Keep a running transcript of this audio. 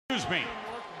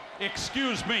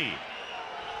Excuse me.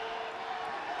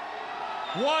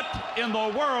 What in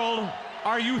the world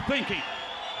are you thinking?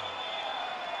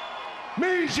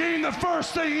 Mean Gene, the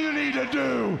first thing you need to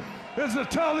do is to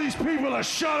tell these people to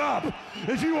shut up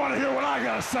if you want to hear what I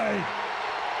gotta say.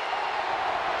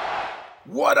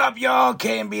 What up, y'all?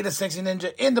 KMB the Sexy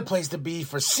Ninja in the place to be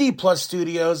for C Plus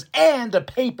Studios and the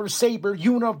Paper Saber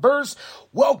Universe.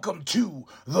 Welcome to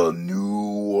the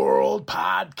New World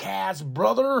Podcast,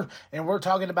 brother. And we're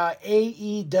talking about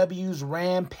AEW's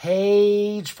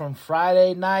Rampage from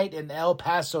Friday night in El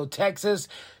Paso, Texas.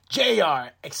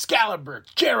 JR, Excalibur,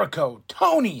 Jericho,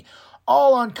 Tony,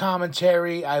 all on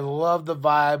commentary. I love the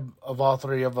vibe of all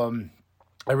three of them.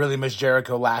 I really missed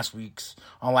Jericho last week's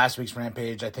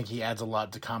Rampage. I think he adds a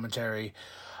lot to commentary.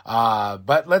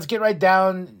 But let's get right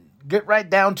down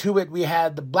to it. We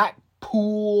had the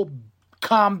Blackpool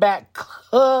Combat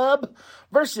Club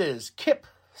versus Kip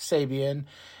Sabian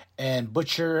and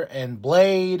Butcher and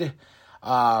Blade.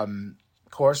 Of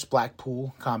course,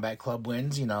 Blackpool Combat Club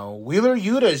wins. You know, Wheeler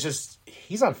Yuta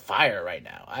he's on fire right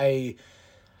now.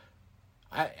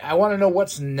 I want to know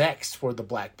what's next for the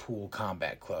Blackpool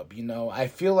Combat Club. You know, I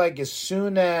feel like as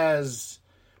soon as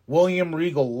William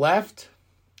Regal left,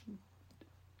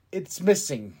 it's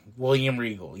missing William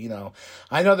Regal. You know,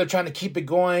 I know they're trying to keep it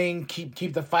going,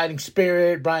 keep the fighting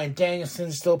spirit. Bryan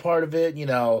Danielson's still part of it, you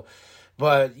know,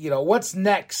 but you know, what's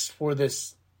next for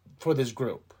this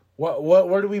group?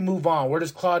 Where do we move on? Where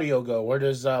does Claudio go? Where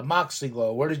does Moxley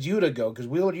go? Where does Yuta go? Because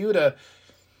Wheeler Yuta,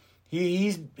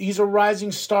 He's a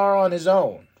rising star on his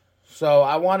own. So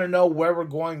I want to know where we're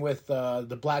going with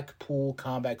the Blackpool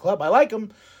Combat Club. I like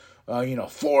them.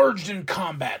 Forged in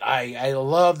combat. I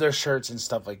love their shirts and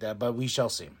stuff like that, but we shall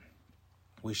see.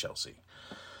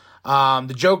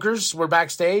 The Jokers were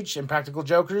backstage, Impractical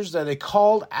Jokers. They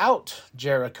called out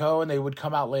Jericho, and they would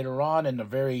come out later on in a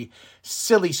very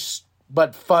silly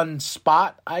but fun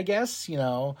spot, I guess, you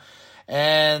know.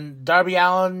 And Darby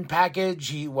Allin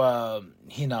package,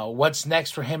 what's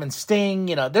next for him and Sting?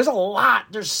 You know,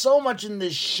 there's so much in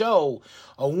this show.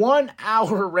 A 1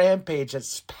 hour Rampage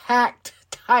that's packed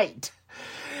tight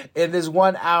in this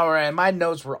 1 hour, and my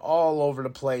notes were all over the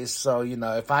place. So, you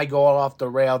know, if I go off the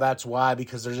rail, that's why,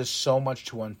 because there's just so much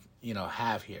to,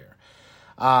 have here.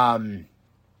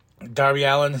 Darby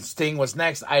Allin and Sting was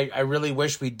next. I really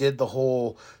wish we did the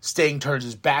whole Sting turns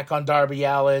his back on Darby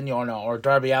Allin, or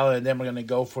Darby Allin, and then we're going to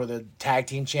go for the tag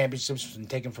team championships and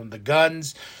take them from the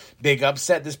Guns. Big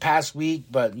upset this past week,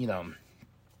 but, we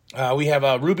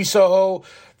have Ruby Soho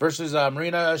versus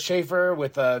Marina Shafir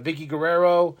with Vicky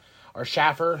Guerrero, or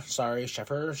Shafir,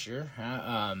 sure.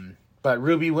 But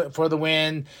Ruby went for the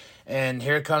win, and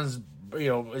here comes,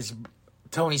 is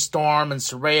Tony Storm and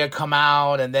Saraya come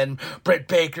out, and then Britt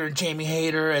Baker and Jamie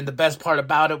Hayter, and the best part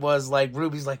about it was, like,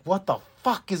 Ruby's like, what the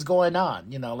fuck is going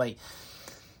on? You know, like,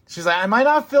 she's like, am I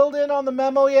not filled in on the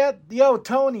memo yet? Yo,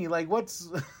 Tony, like, what's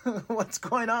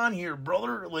going on here,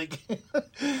 brother? Like,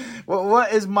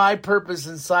 what is my purpose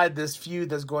inside this feud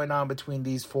that's going on between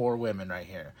these four women right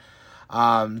here?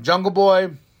 Jungle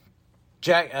Boy,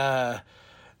 Jack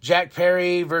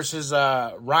Perry versus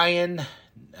Ryan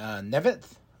Neveth.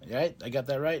 Right? I got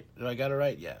that right? Did I got it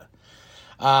right? Yeah.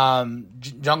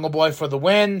 Jungle Boy for the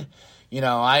win. You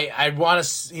know, I want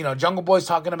to, Jungle Boy's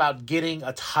talking about getting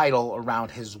a title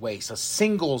around his waist, a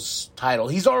singles title.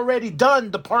 He's already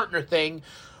done the partner thing.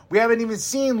 We haven't even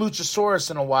seen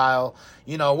Luchasaurus in a while.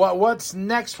 You know, what's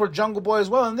next for Jungle Boy as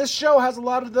well? And this show has a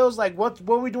lot of those, like, what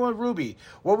are we doing with Ruby?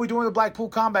 What are we doing with Blackpool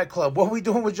Combat Club? What are we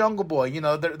doing with Jungle Boy? You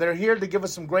know, they're here to give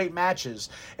us some great matches.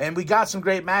 And we got some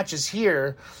great matches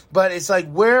here. But it's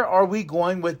like, where are we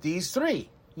going with these three?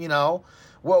 You know,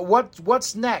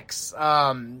 what's next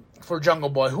for Jungle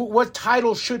Boy? What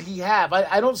title should he have?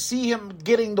 I don't see him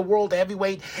getting the World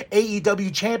Heavyweight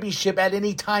AEW Championship at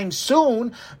any time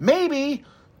soon. Maybe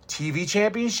TV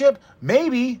Championship,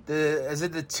 maybe the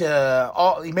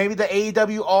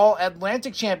AEW All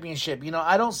Atlantic Championship. You know,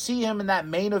 I don't see him in that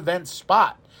main event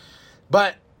spot.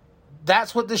 But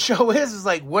that's what the show is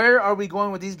like, where are we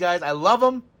going with these guys? I love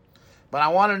them, but I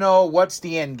want to know what's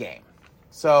the end game.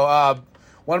 So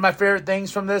one of my favorite things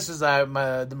from this is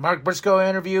the Mark Briscoe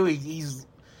interview.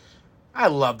 I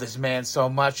love this man so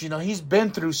much. You know, he's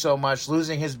been through so much,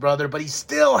 losing his brother, but he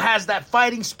still has that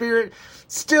fighting spirit,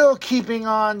 still keeping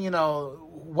on,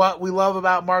 what we love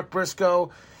about Mark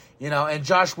Briscoe, and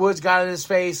Josh Woods got in his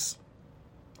face.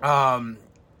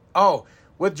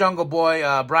 With Jungle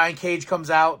Boy, Brian Cage comes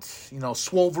out,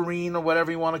 Swolverine or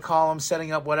whatever you want to call him,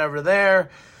 setting up whatever there.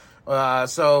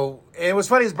 So it was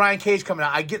funny as Brian Cage coming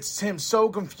out. I get him so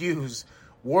confused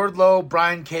Wardlow,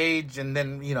 Brian Cage, and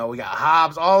then, you know, we got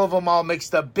Hobbs, all of them all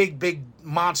mixed up, big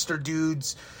monster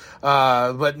dudes.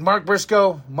 But Mark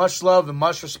Briscoe, much love and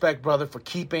much respect, brother, for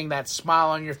keeping that smile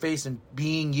on your face and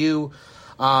being you.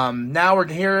 Now we're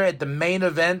here at the main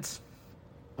event,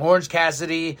 Orange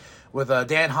Cassidy with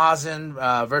Dan Housen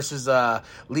versus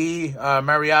Lee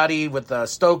Moriarty with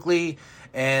Stokely.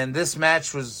 And this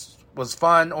match was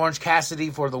fun. Orange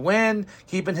Cassidy for the win,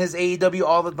 keeping his AEW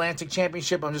All-Atlantic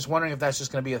Championship. I'm just wondering if that's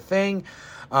just going to be a thing.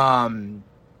 I'm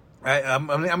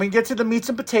going to get to the meats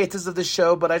and potatoes of the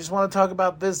show, but I just want to talk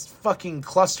about this fucking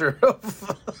cluster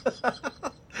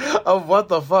of what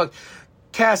the fuck.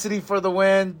 Cassidy for the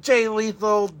win, Jay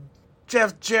Lethal,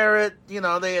 Jeff Jarrett, you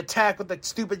know, they attack with the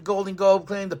stupid Golden Globe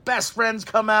claim. The best friends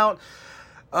come out.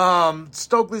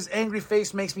 Stokely's angry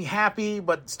face makes me happy,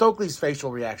 but Stokely's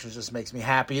facial reactions just makes me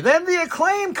happy. Then the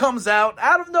Acclaim comes out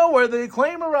of nowhere. The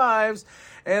Acclaim arrives,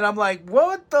 and I'm like,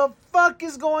 what the fuck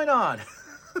is going on?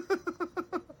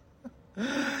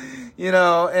 You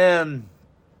know, and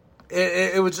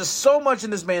it was just so much in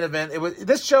this main event.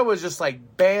 This show was just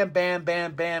like bam, bam,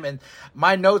 bam, bam, and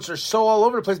my notes are so all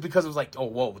over the place because it was like, oh,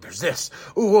 whoa, there's this.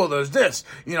 Oh, whoa, there's this.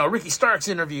 You know, Ricky Stark's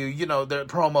interview, you know, the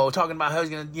promo talking about how he's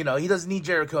going to, you know, he doesn't need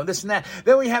Jericho and this and that.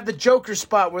 Then we have the Joker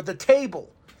spot with the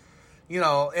table. You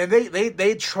know, and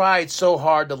they tried so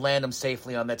hard to land him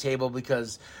safely on that table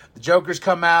because the Jokers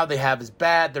come out, they have his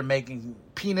bat, they're making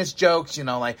penis jokes, you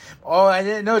know, like, oh, I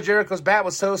didn't know Jericho's bat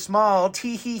was so small,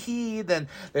 tee-hee-hee. Then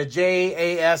the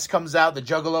JAS comes out, the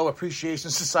Juggalo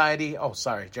Appreciation Society,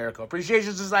 Jericho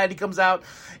Appreciation Society comes out,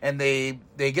 and they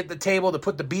get the table to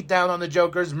put the beat down on the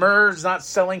Jokers. Murr's not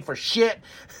selling for shit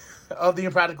of the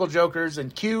Impractical Jokers,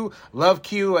 and Q, love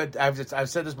Q. I've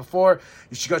said this before.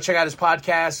 You should go check out his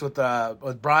podcast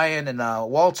with Brian and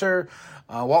Walt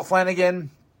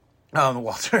Flanagan. The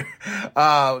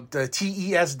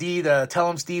TESD, the Tell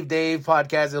 'em Steve Dave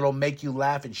podcast. It'll make you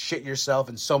laugh and shit yourself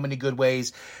in so many good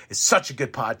ways. It's such a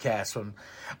good podcast.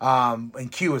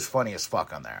 And Q is funny as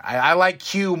fuck on there. I like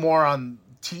Q more on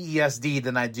TESD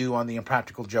than I do on the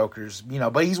Impractical Jokers, you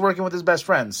know, but he's working with his best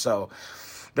friends, so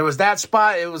there was that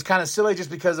spot. It was kind of silly just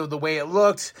because of the way it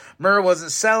looked. Murr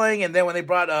wasn't selling, and then when they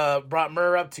brought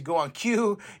Murr up to go on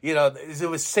Q, you know, it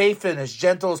was safe and as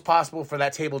gentle as possible for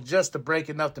that table just to break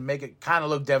enough to make it kind of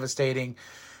look devastating.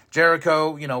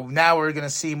 Jericho, you know, now we're going to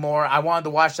see more. I wanted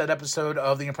to watch that episode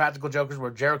of the Impractical Jokers where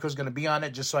Jericho's going to be on it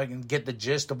just so I can get the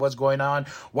gist of what's going on.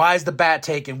 Why is the bat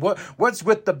taken? What's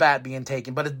with the bat being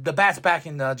taken? But the bat's back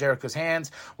in Jericho's hands.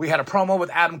 We had a promo with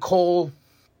Adam Cole.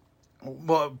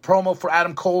 Promo for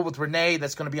Adam Cole with Renee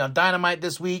that's going to be on Dynamite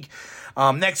this week.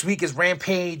 Next week is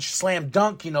Rampage Slam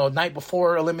Dunk, you know, night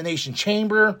before Elimination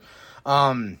Chamber.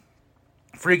 Hangman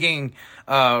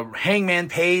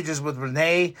Page is with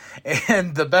Renee,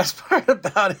 and the best part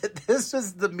about it, this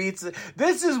is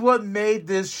what made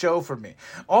this show for me.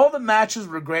 All the matches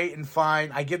were great and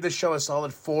fine. I give this show a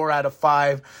solid 4 out of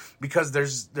 5 because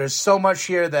there's so much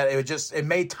here that it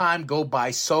made time go by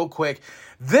so quick.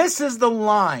 This is the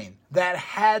line that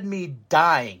had me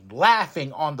dying,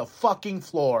 laughing on the fucking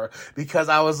floor because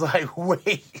I was like,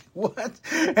 wait, what?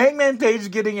 Hangman Page is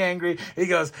getting angry. He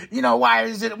goes, you know, why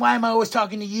am I always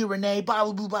talking to you, Renee? Blah,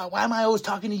 blah, blah, blah. Why am I always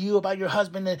talking to you about your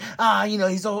husband? And, you know,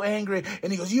 he's so angry.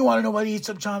 And he goes, you want to know what he eats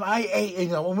up, John? I ate, you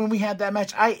know, when we had that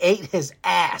match, I ate his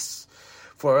ass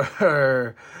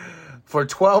for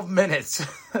 12 minutes.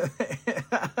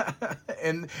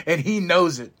 and he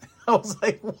knows it. I was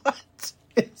like, what?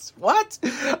 What?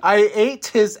 I ate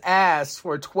his ass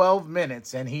for 12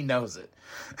 minutes and he knows it.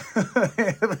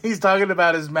 He's talking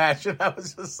about his match and I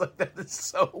was just like, that is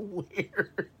so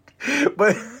weird.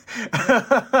 But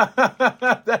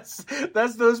that's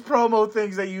those promo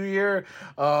things that you hear.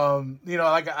 You know,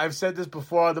 like I've said this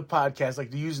before on the podcast,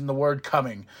 like using the word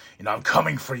coming. You know, I'm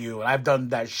coming for you, and I've done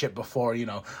that shit before. You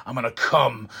know, I'm gonna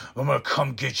come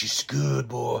get you, good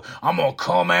boy. I'm gonna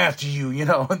come after you. You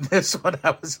know, and this one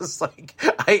I was just like,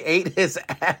 I ate his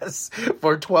ass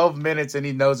for 12 minutes, and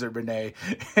he knows it, Renee.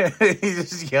 He's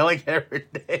just yelling at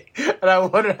Renee, and I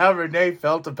wonder how Renee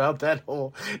felt about that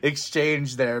whole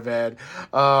exchange there, man.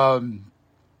 Oh,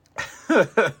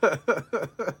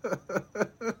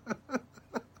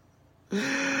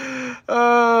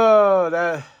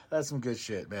 that's some good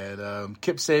shit, man.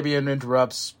 Kip Sabian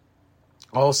interrupts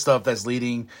all stuff that's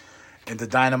leading into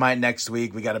Dynamite next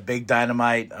week. We got a big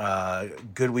Dynamite,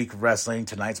 good week of wrestling.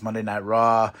 Tonight's Monday Night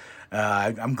Raw.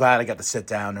 I'm glad I got to sit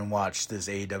down and watch this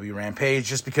AEW Rampage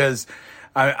just because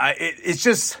it's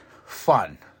just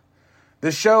fun.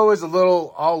 This show is a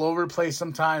little all over the place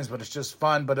sometimes, but it's just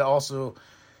fun. But it also,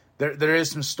 there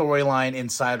is some storyline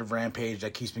inside of Rampage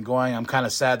that keeps me going. I'm kind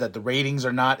of sad that the ratings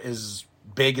are not as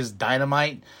big as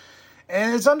Dynamite.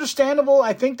 And it's understandable.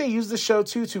 I think they use the show,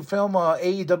 too, to film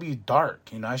AEW Dark.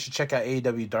 You know, I should check out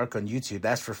AEW Dark on YouTube.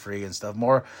 That's for free and stuff.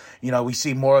 More, you know, we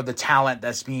see more of the talent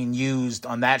that's being used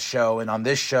on that show and on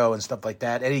this show and stuff like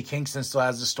that. Eddie Kingston still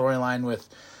has the storyline with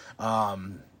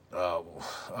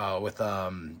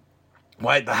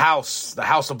the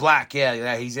House of Black.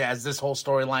 Yeah, he has this whole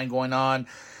storyline going on.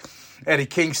 Eddie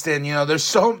Kingston, you know,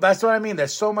 that's what I mean.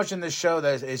 There's so much in this show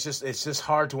that it's just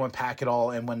hard to unpack it all.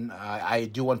 And when I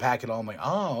do unpack it all, I'm like,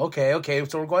 oh, okay.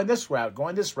 So we're going this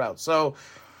route. So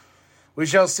we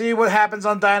shall see what happens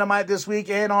on Dynamite this week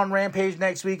and on Rampage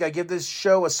next week. I give this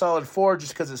show a solid 4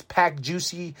 just because it's packed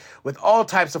juicy with all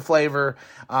types of flavor.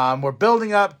 We're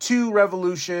building up to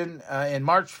Revolution in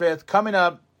March 5th coming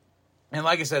up. And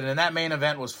like I said, and that main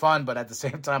event was fun, but at the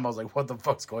same time, I was like, what the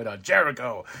fuck's going on?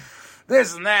 Jericho,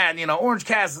 this and that, you know, Orange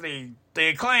Cassidy, the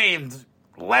Acclaimed.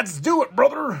 Let's do it,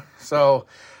 brother. So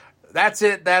that's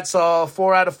it. That's all.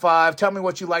 4 out of 5. Tell me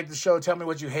what you like the show. Tell me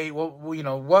what you hate. Well, you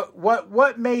know,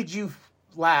 what made you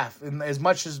laugh? And as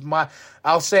much as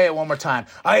I'll say it one more time.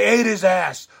 I ate his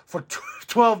ass for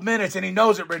 12 minutes, and he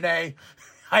knows it, Renee.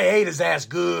 I ate his ass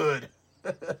good.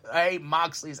 I ate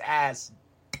Moxley's ass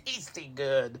tasty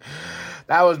good.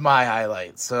 That was my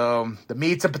highlight. So the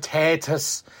meats and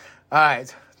potatoes. All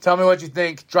right. Tell me what you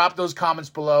think. Drop those comments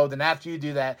below. Then after you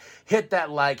do that, hit that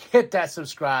like, hit that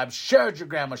subscribe, share it with your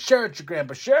grandma, share it with your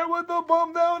grandpa, share it with the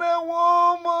bum down at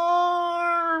Walmart.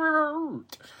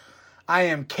 I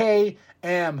am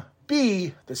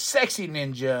KMB, the Sexy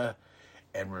Ninja.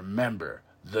 And remember,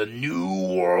 the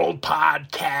New World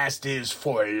Podcast is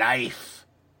for life,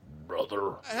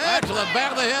 brother. Head to the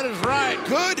back of the head is right.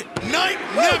 Good night,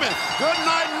 Nemeth. Good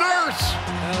night, Nurse.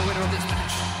 The winner of this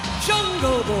match,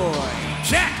 Jungle Boy.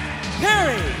 Jack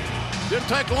Perry. Didn't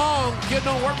take long. Kid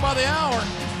don't work by the hour.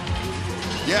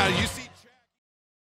 Yeah, you see.